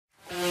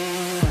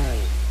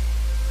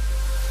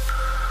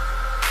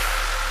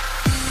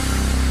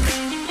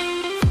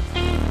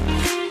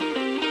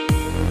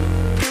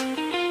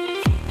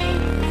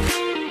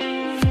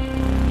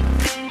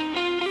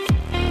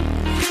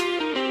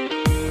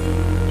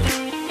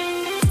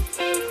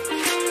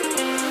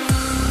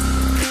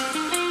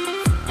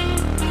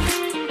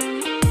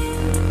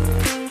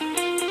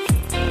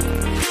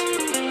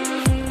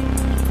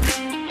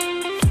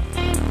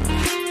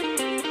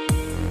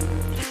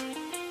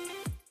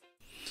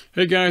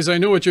Hey guys, I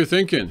know what you're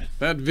thinking.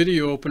 That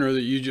video opener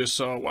that you just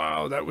saw,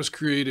 wow, that was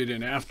created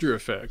in After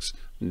Effects.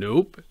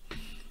 Nope.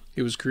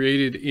 It was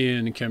created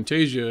in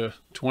Camtasia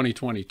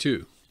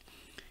 2022.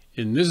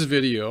 In this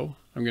video,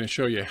 I'm going to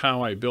show you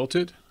how I built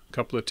it, a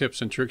couple of tips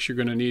and tricks you're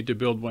going to need to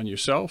build one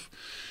yourself.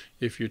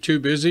 If you're too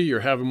busy, you're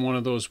having one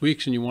of those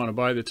weeks and you want to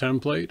buy the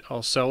template,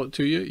 I'll sell it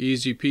to you.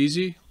 Easy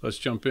peasy. Let's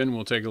jump in,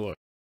 we'll take a look.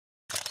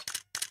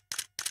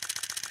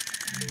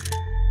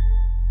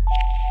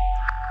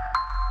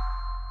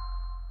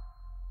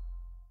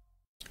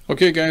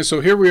 Okay guys,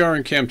 so here we are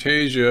in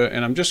Camtasia,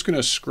 and I'm just going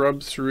to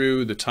scrub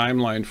through the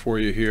timeline for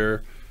you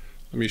here.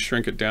 Let me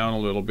shrink it down a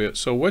little bit.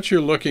 So what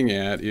you're looking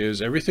at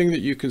is everything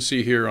that you can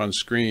see here on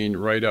screen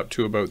right up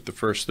to about the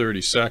first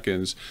 30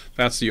 seconds.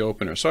 That's the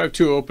opener. So I have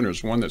two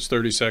openers, one that's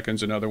 30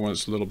 seconds, another one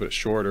that's a little bit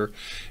shorter.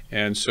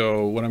 And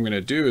so what I'm going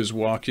to do is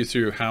walk you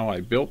through how I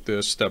built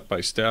this step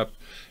by step.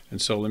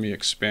 And so let me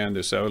expand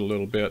this out a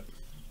little bit.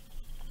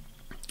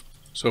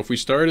 So if we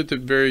start at the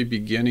very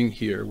beginning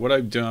here, what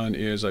I've done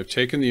is I've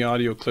taken the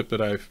audio clip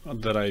that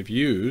I've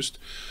used.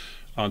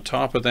 On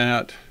top of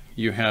that,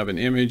 you have an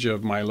image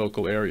of my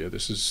local area.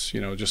 This is,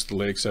 just the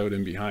lakes out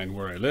in behind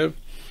where I live.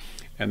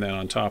 And then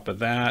on top of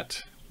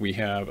that, we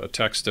have a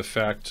text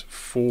effect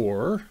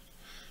for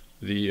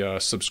the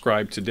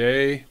subscribe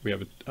today. We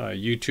have a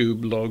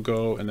YouTube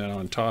logo, and then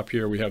on top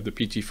here we have the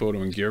PT photo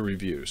and gear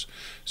reviews.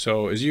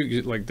 So as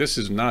you like, this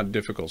is not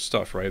difficult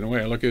stuff, right? And the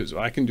way I look at it is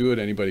I can do it,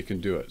 anybody can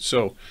do it.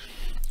 So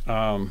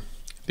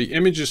the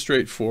image is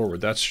straightforward.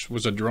 That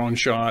was a drone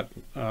shot.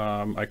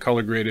 I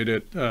color graded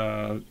it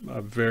a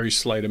very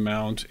slight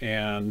amount,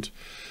 and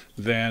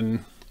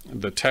then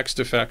the text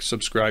effect,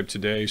 subscribe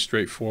today,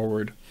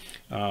 straightforward.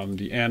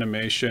 The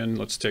animation,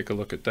 let's take a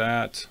look at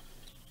that.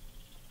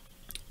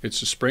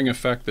 It's a spring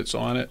effect that's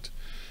on it.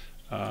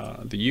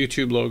 The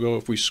YouTube logo,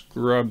 if we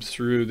scrub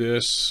through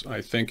this,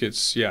 I think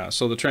it's, yeah,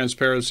 so the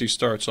transparency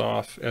starts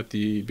off at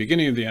the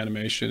beginning of the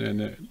animation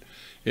and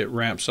it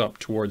ramps up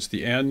towards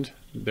the end.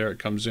 There it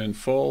comes in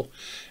full,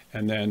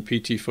 and then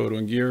PT photo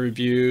and gear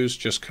reviews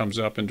just comes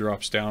up and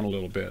drops down a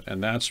little bit,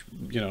 and that's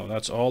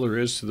that's all there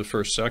is to the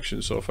first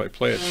section. So if I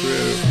play it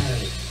through,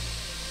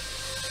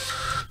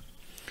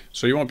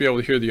 so you won't be able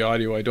to hear the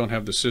audio. I don't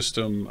have the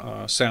system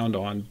sound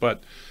on,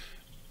 but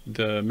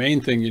the main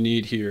thing you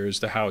need here is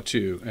the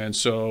how-to, and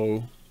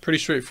so pretty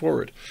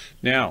straightforward.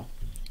 Now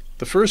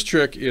the first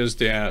trick is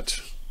that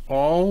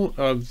all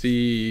of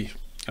the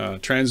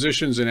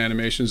transitions and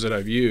animations that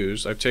I've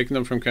used, I've taken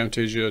them from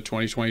Camtasia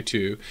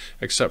 2022,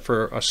 except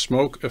for a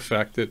smoke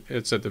effect that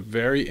it's at the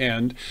very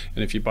end.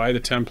 And if you buy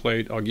the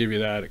template, I'll give you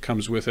that. It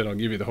comes with it. I'll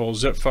give you the whole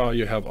zip file.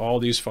 You have all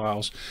these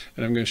files,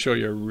 and I'm going to show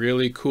you a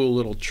really cool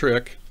little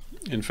trick.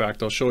 In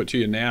fact, I'll show it to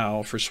you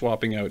now for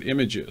swapping out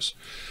images.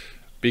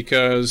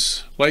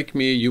 Because like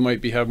me, you might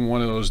be having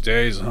one of those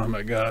days, oh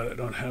my God, I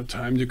don't have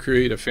time to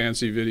create a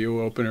fancy video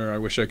opener. I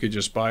wish I could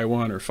just buy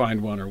one or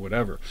find one or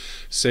whatever.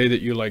 Say that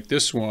you like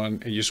this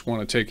one and you just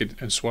want to take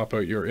it and swap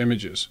out your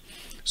images.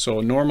 So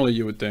normally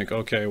you would think,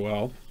 okay,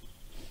 well,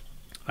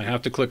 I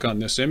have to click on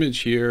this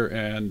image here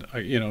and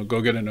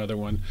go get another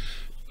one.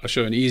 I'll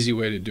show you an easy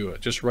way to do it.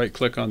 Just right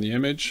click on the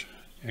image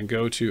and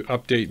go to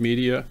update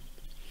media.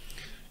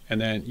 And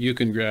then you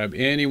can grab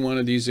any one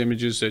of these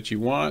images that you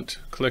want,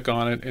 click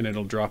on it, and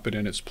it'll drop it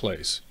in its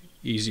place.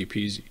 Easy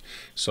peasy.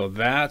 So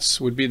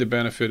that's would be the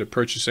benefit of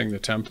purchasing the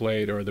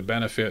template, or the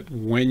benefit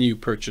when you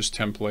purchase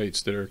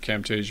templates that are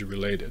Camtasia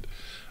related.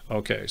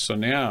 Okay, so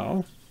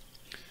now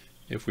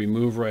if we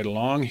move right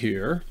along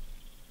here,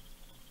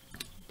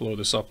 blow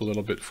this up a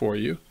little bit for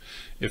you.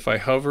 If I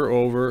hover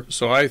over,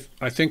 so I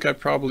think I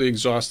probably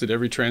exhausted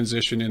every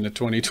transition in the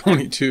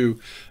 2022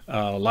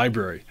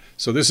 library.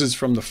 So this is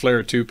from the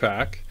Flare 2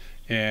 pack.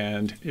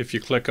 And if you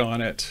click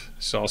on it,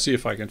 so I'll see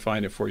if I can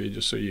find it for you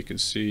just so you can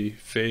see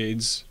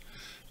fades.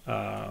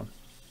 So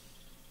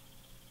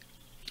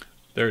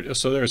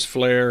there's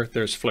Flare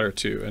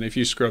 2. And if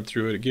you scrub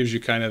through it, it gives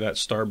you kind of that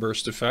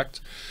starburst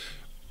effect.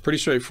 Pretty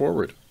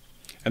straightforward.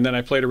 And then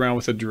I played around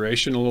with the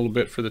duration a little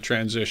bit for the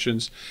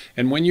transitions.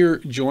 And when you're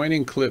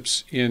joining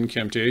clips in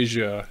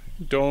Camtasia,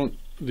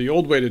 the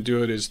old way to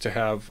do it is to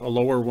have a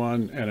lower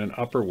one and an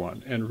upper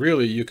one. And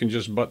really you can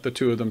just butt the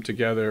two of them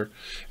together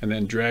and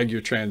then drag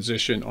your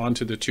transition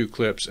onto the two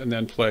clips and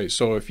then play.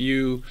 So if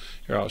you,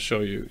 here I'll show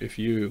you, if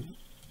you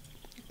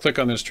click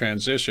on this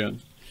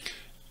transition,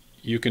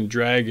 you can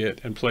drag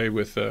it and play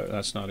with,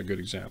 that's not a good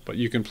example, but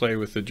you can play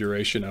with the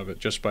duration of it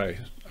just by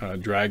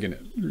dragging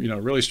it,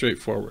 really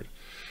straightforward.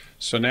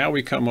 So now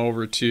we come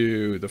over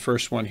to the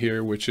first one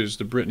here, which is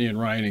the Brittany and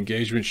Ryan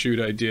engagement shoot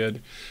I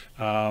did.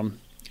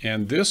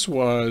 And this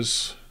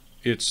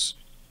it's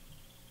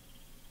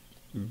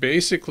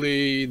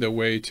basically, the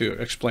way to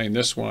explain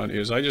this one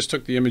is I just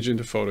took the image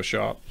into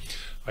Photoshop.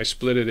 I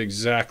split it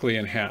exactly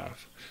in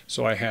half.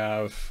 So I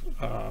have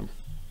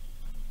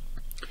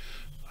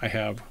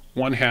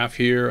one half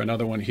here,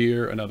 another one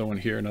here, another one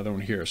here, another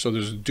one here. So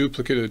there's a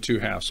duplicate of the two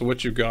halves. So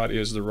what you've got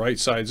is the right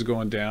side's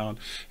going down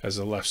as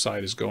the left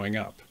side is going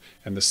up.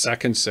 And the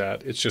second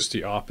set, it's just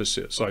the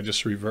opposite. So I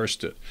just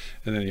reversed it.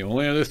 And then the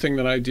only other thing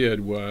that I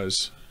did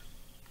was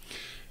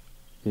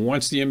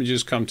once the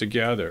images come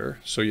together,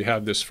 so you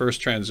have this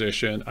first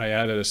transition, I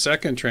added a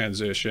second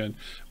transition,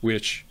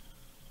 which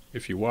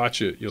if you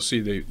watch it, you'll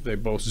see they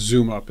both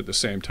zoom up at the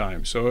same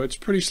time. So it's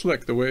pretty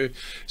slick the way.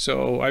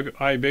 So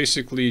I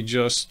basically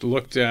just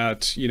looked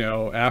at, you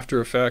know, After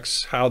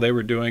Effects, how they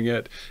were doing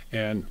it,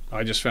 and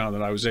I just found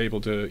that I was able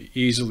to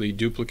easily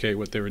duplicate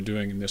what they were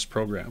doing in this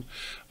program.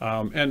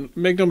 And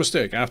make no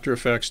mistake, After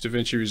Effects,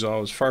 DaVinci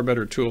Resolve is a far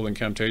better tool than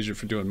Camtasia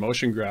for doing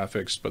motion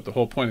graphics, but the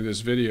whole point of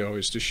this video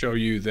is to show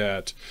you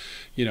that,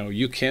 you know,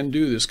 you can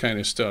do this kind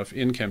of stuff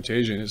in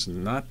Camtasia, and it's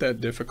not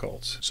that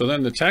difficult. So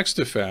then the text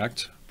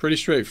effect, pretty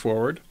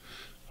straightforward.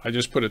 I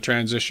just put a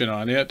transition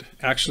on it.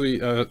 Actually,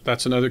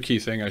 that's another key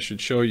thing I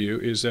should show you,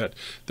 is that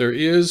there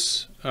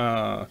is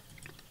an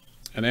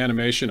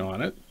animation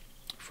on it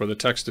for the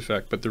text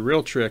effect, but the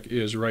real trick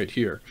is right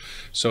here.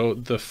 So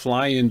the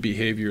fly-in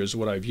behavior is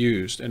what I've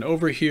used. And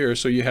over here,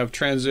 so you have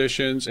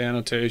transitions,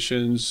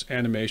 annotations,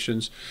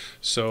 animations.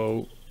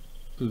 So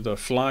the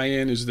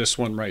fly-in is this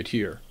one right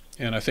here.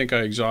 And I think I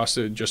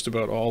exhausted just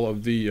about all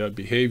of the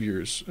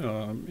behaviors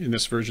in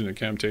this version of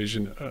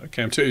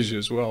Camtasia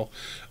as well,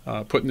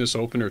 putting this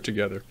opener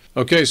together.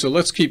 Okay, so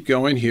let's keep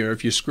going here.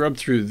 If you scrub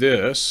through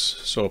this,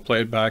 so I'll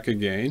play it back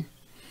again.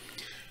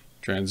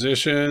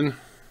 Transition,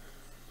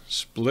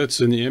 splits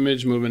in the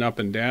image moving up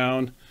and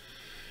down.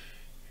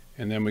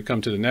 And then we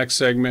come to the next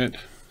segment.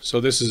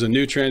 So this is a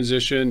new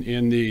transition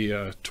in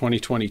the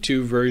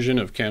 2022 version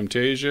of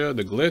Camtasia,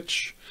 the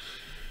glitch,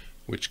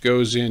 which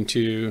goes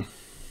into...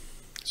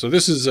 So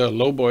this is a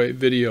lowboy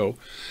video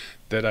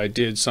that I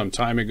did some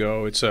time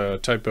ago. It's a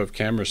type of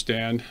camera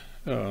stand.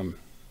 You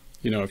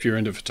know, if you're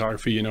into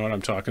photography, you know what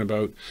I'm talking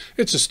about.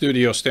 It's a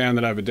studio stand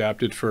that I've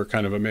adapted for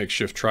kind of a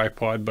makeshift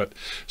tripod, but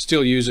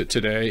still use it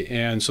today.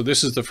 And so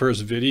this is the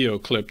first video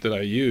clip that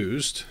I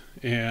used.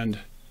 And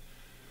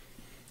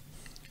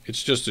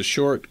it's just a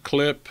short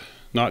clip,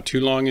 not too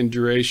long in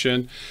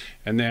duration.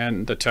 And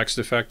then the text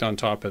effect on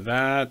top of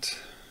that.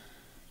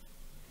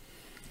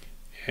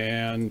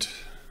 And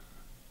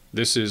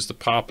this is the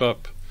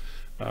pop-up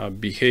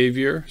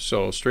behavior,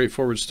 so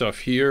straightforward stuff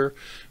here,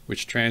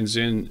 which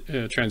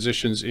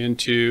transitions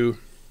into,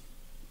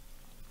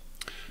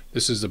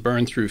 this is the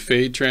burn through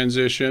fade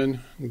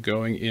transition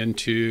going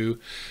into,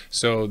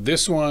 so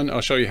this one,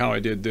 I'll show you how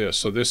I did this.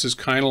 So this is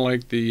kind of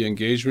like the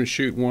engagement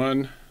shoot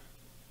one.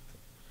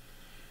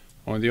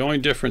 Well, the only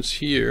difference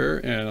here,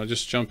 and I'll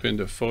just jump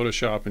into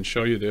Photoshop and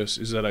show you this,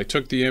 is that I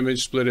took the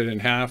image, split it in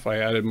half, I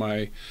added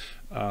my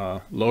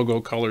logo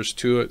colors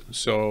to it,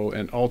 so,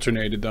 and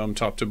alternated them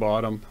top to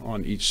bottom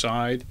on each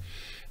side,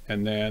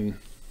 and then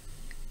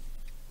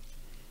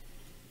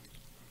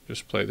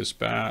just play this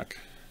back,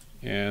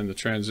 and the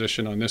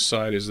transition on this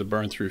side is the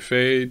burn through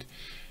fade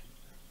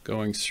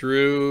going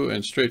through,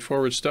 and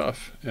straightforward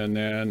stuff. And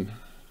then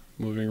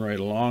moving right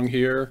along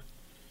here,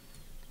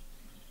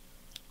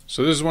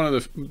 so this is one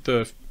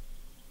of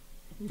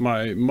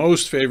my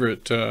most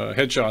favorite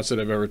headshots that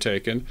I've ever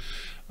taken.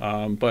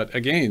 But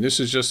again, this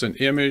is just an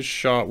image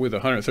shot with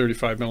a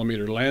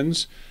 135mm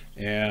lens,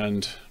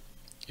 and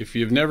if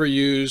you've never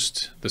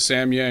used the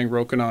Samyang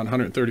Rokinon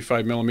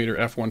 135mm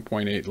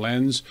f1.8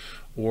 lens,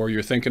 or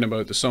you're thinking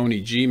about the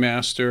Sony G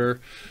Master,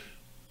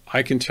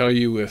 I can tell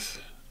you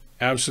with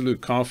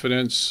absolute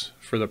confidence,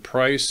 for the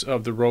price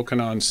of the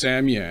Rokinon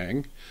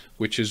Samyang,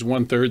 which is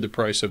 1/3 the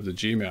price of the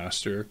G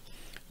Master,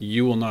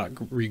 you will not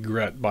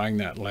regret buying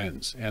that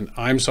lens. And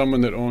I'm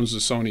someone that owns the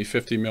Sony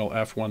 50mm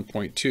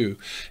f1.2,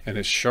 and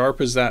as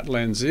sharp as that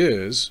lens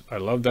is, I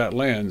love that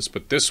lens,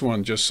 but this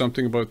one, just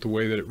something about the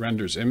way that it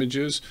renders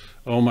images,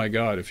 oh my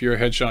god, if you're a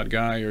headshot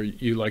guy or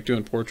you like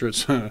doing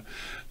portraits,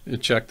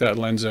 check that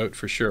lens out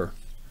for sure.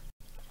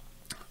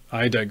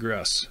 I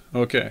digress.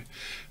 Okay,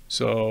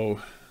 so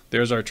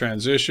there's our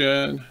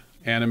transition,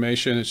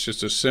 animation. It's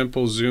just a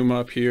simple zoom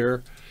up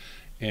here,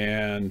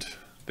 and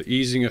the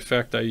easing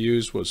effect I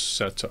used was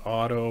set to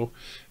auto,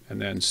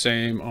 and then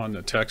same on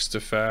the text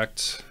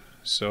effect.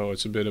 So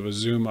it's a bit of a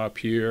zoom up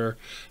here.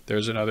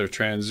 There's another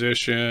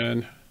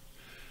transition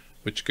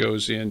which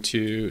goes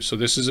into, so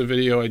this is a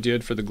video I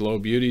did for the Glow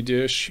Beauty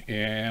dish,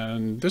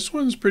 and this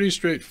one's pretty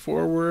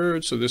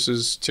straightforward. So this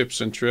is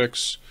tips and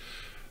tricks,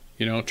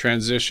 you know,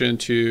 transition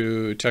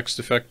to text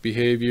effect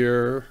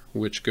behavior,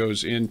 which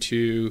goes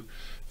into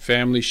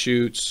family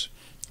shoots.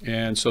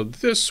 And so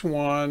this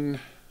one,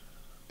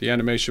 the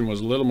animation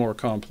was a little more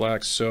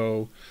complex,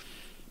 so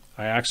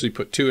I actually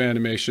put two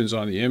animations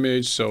on the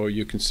image, so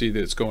you can see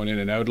that it's going in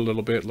and out a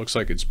little bit. It looks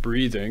like it's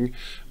breathing,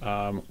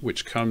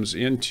 which comes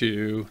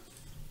into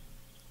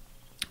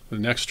the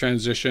next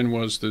transition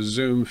was the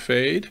zoom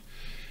fade,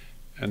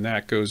 and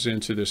that goes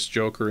into this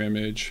Joker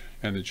image.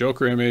 And the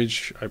Joker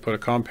image, I put a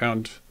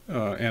compound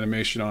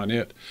animation on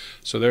it.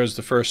 So there's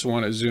the first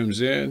one, it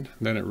zooms in,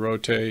 then it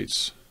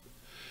rotates,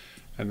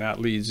 and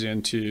that leads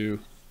into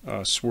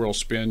swirl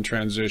spin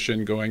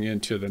transition going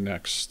into the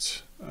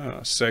next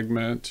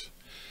segment,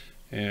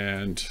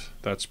 and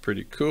that's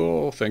pretty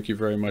cool. Thank you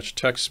very much,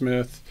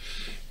 TechSmith.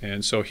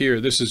 And so here,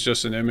 this is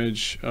just an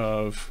image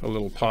of a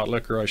little pot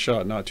liquor I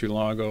shot not too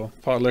long ago.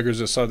 Pot liquor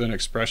is a southern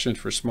expression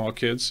for small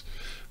kids.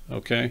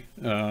 Okay.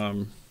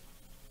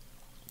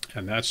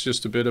 And that's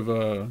just a bit of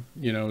a,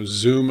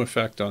 zoom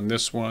effect on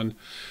this one.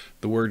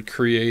 The word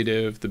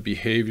creative, the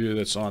behavior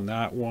that's on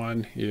that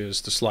one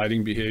is the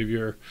sliding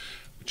behavior,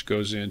 which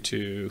goes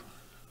into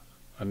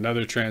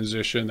another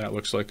transition that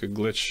looks like a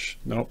glitch.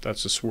 Nope,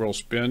 that's a swirl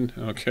spin.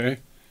 Okay.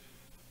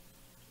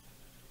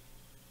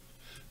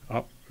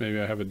 Oh, maybe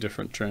I have a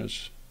different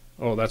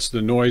oh, that's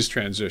the noise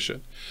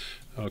transition.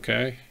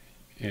 Okay.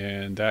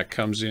 And that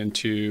comes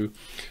into,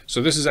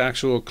 so this is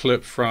actual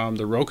clip from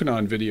the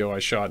Rokinon video I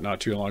shot not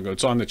too long ago.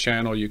 It's on the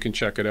channel. You can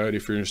check it out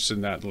if you're interested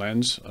in that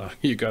lens.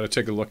 You got to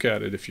take a look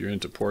at it if you're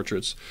into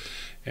portraits.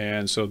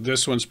 And so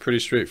this one's pretty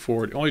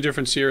straightforward. The only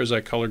difference here is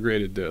I color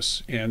graded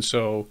this. And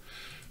so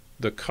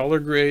the color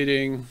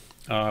grading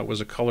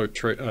was a color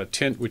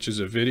tint, which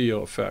is a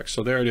video effect.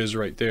 So there it is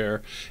right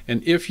there.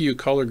 And if you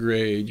color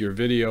grade your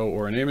video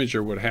or an image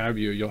or what have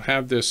you, you'll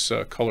have this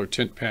color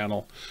tint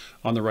panel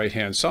on the right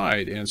hand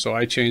side. And so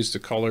I changed the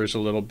colors a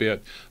little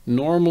bit.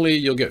 Normally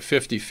you'll get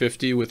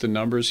 50-50 with the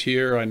numbers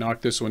here. I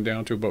knocked this one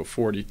down to about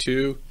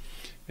 42,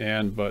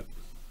 but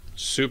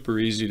super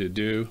easy to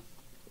do.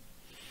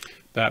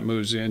 That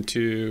moves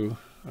into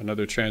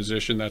another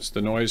transition. That's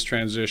the noise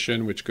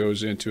transition, which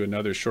goes into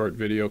another short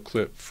video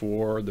clip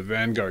for the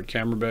Vanguard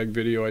camera bag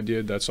video I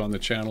did. That's on the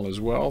channel as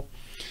well.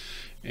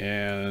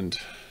 And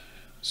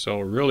so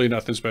really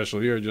nothing special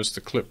here, just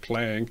the clip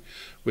playing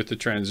with the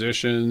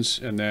transitions.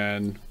 And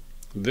then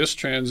this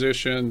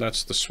transition,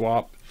 that's the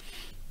swap,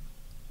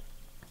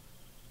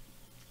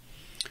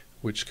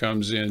 which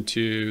comes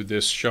into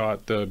this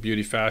shot, the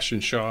beauty fashion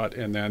shot.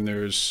 And then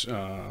there's,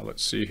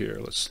 let's see here,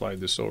 let's slide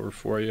this over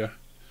for you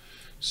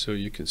so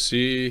you can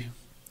see.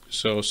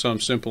 So some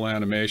simple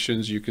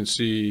animations. You can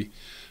see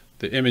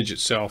the image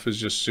itself is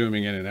just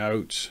zooming in and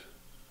out.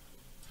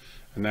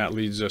 And that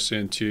leads us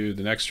into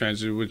the next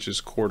transition, which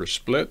is quarter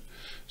split.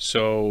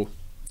 So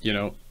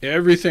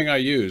everything I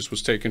used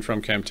was taken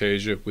from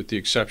Camtasia with the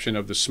exception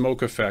of the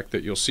smoke effect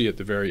that you'll see at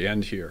the very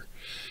end here.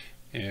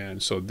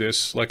 And so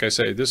this, like I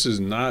say, this is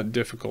not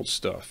difficult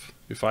stuff.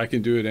 If I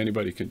can do it,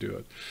 anybody can do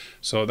it.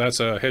 So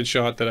that's a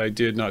headshot that I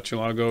did not too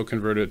long ago,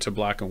 converted it to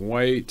black and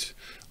white,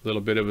 a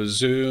little bit of a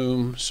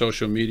zoom,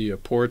 social media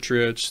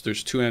portraits.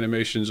 There's 2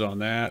 animations on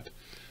that.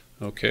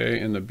 Okay,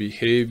 and the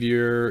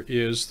behavior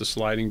is the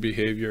sliding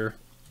behavior.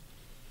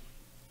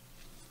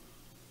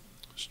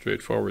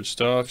 Straightforward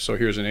stuff. So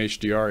here's an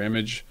HDR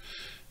image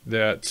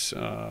that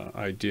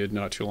I did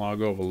not too long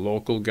ago of a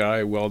local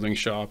guy welding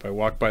shop. I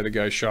walked by the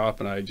guy's shop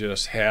and I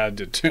just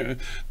had to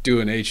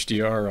do an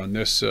HDR on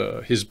this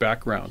his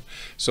background.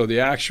 So the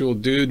actual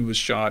dude was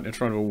shot in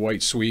front of a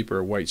white sweep or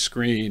a white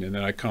screen, and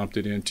then I comped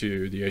it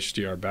into the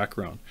HDR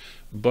background.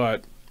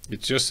 But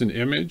it's just an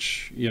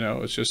image,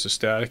 it's just a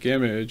static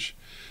image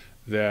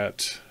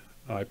that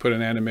I put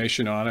an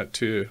animation on it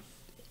to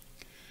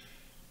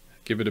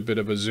give it a bit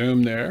of a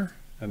zoom there.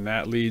 And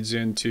that leads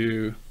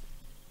into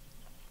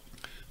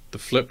the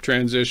flip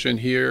transition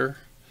here.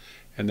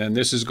 And then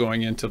this is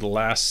going into the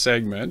last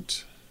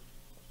segment.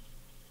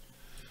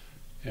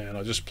 And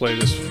I'll just play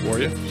this for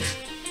you.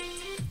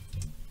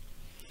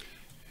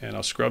 And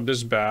I'll scrub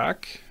this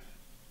back.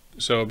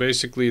 So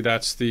basically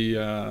that's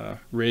the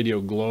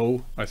radio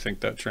glow, I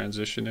think that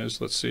transition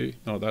is. Let's see.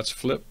 No, that's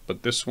flip.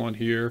 But this one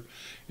here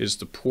is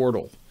the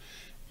portal.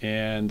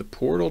 And the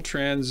portal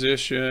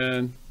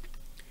transition,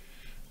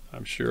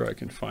 I'm sure I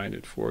can find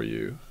it for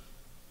you.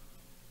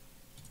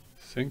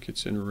 I think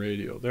it's in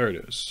radio. There it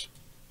is.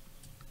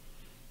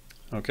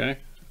 Okay,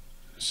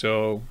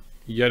 so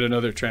yet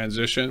another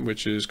transition,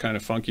 which is kind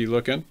of funky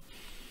looking.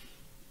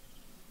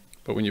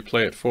 But when you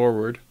play it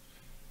forward,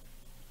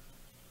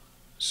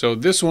 so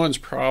this one's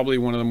probably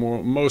one of the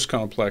most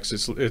complex.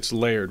 It's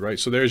layered, right?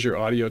 So there's your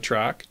audio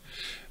track.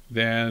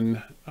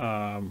 Then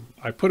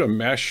I put a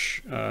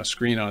mesh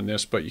screen on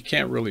this, but you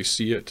can't really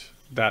see it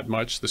that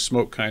much. The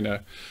smoke kind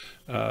of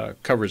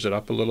covers it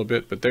up a little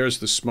bit, but there's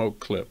the smoke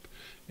clip,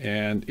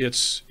 and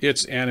it's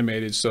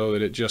animated so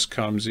that it just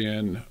comes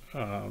in.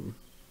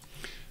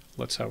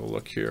 Let's have a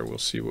look here. We'll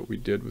see what we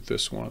did with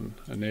this one.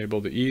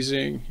 Enable the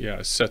easing. Yeah,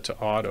 it's set to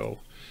auto,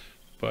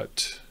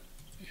 but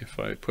if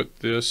I put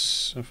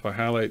this, if I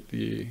highlight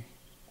the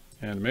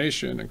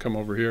animation and come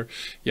over here,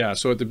 yeah,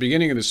 so at the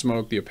beginning of the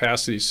smoke the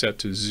opacity is set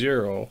to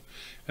 0,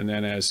 and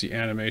then as the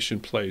animation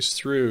plays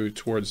through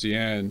towards the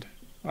end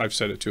I've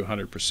set it to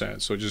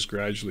 100%, so it just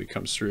gradually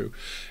comes through.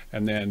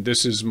 And then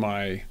this is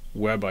my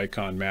web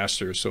icon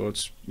master, so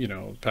it's,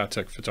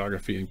 Patek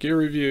Photography and Gear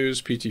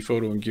Reviews,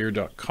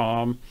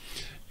 ptphotoandgear.com,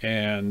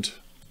 and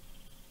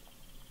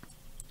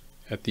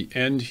at the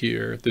end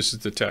here, this is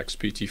the text,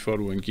 PT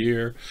Photo and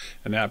Gear,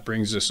 and that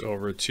brings us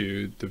over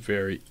to the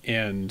very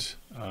end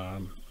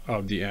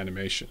of the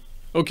animation.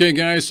 Okay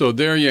guys, so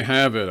there you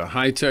have it, a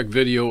high-tech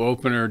video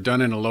opener done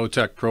in a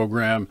low-tech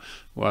program.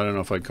 Well, I don't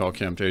know if I'd call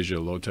Camtasia a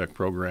low-tech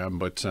program,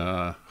 but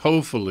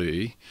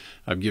hopefully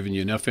I've given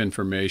you enough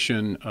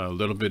information, a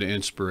little bit of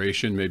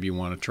inspiration. Maybe you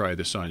want to try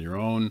this on your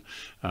own.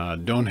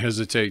 Don't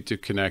hesitate to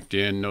connect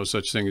in. No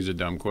such thing as a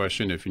dumb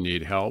question if you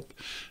need help.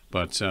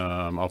 But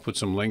I'll put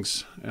some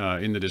links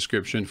in the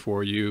description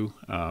for you.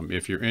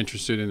 If you're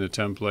interested in the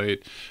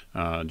template,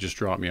 just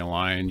drop me a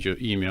line,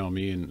 just email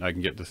me, and I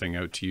can get the thing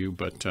out to you.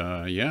 But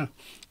yeah,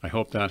 I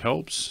hope that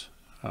helps.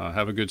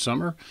 Have a good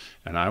summer,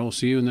 and I will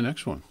see you in the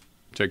next one.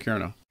 Take care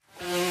now.